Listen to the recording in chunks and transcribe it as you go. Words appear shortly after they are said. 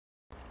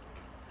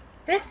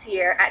This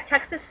year at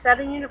Texas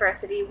Southern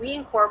University, we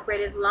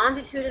incorporated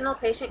longitudinal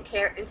patient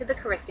care into the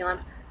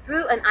curriculum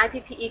through an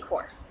IPPE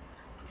course.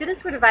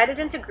 Students were divided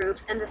into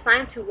groups and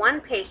assigned to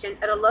one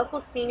patient at a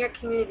local senior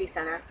community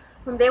center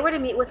whom they were to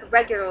meet with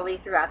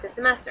regularly throughout the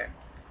semester.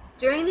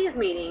 During these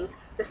meetings,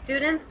 the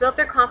students built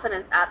their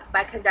confidence up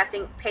by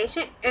conducting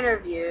patient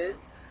interviews,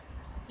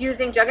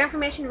 using drug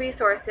information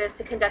resources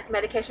to conduct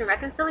medication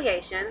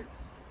reconciliation,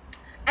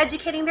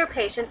 educating their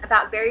patient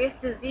about various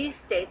disease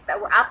states that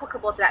were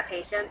applicable to that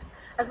patient,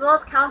 as well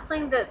as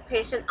counseling the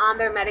patient on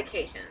their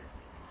medications.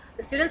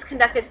 The students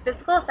conducted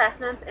physical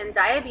assessments in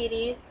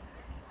diabetes,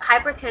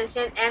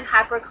 hypertension, and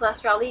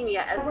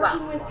hypercholesterolemia as well.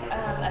 Working with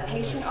a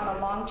patient on a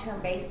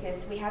long-term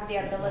basis, we have the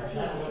ability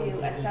to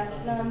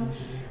assess them,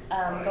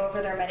 go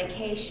over their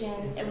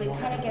medications, and we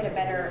kind of get a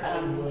better,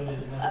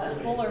 a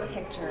fuller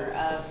picture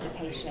of the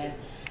patient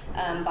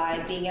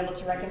by being able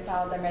to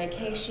reconcile their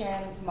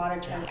medications,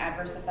 monitoring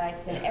adverse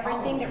effects, and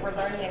everything that we're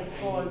learning in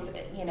school is,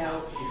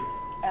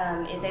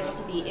 is able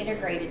to be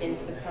integrated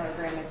into the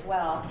program as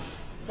well.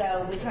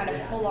 So we kind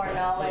of pull our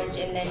knowledge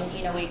and then,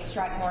 we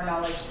extract more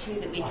knowledge too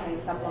that we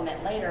can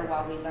supplement later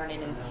while we learn it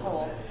in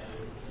school.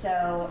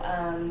 So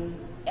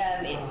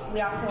we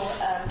also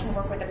can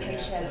work with a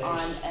patient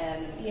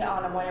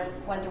on a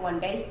one-to-one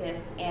basis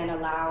and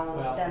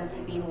allow them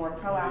to be more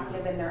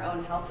proactive in their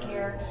own health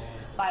care.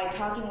 By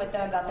talking with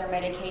them about their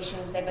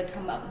medications, they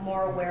become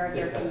more aware of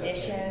their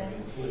conditions,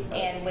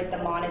 and with the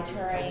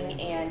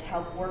monitoring and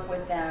help work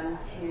with them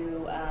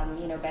to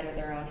better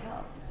their own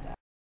health.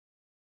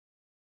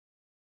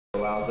 It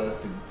allows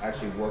us to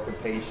actually work with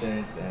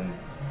patients and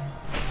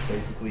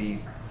basically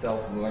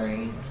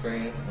self-learning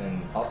experience,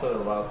 and also it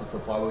allows us to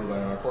apply what we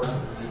learn in our courses.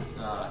 This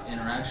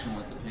interaction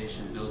with the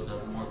patient builds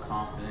up more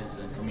confidence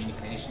and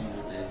communication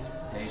with the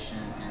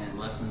patient, and it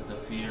lessens the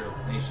fear of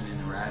patient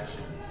interaction.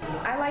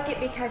 I like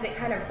it because it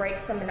kind of breaks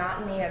the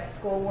monotony of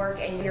schoolwork,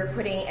 and you're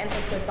putting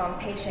emphasis on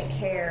patient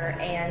care,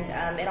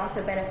 and it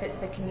also benefits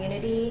the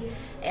community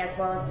as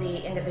well as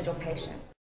the individual patient.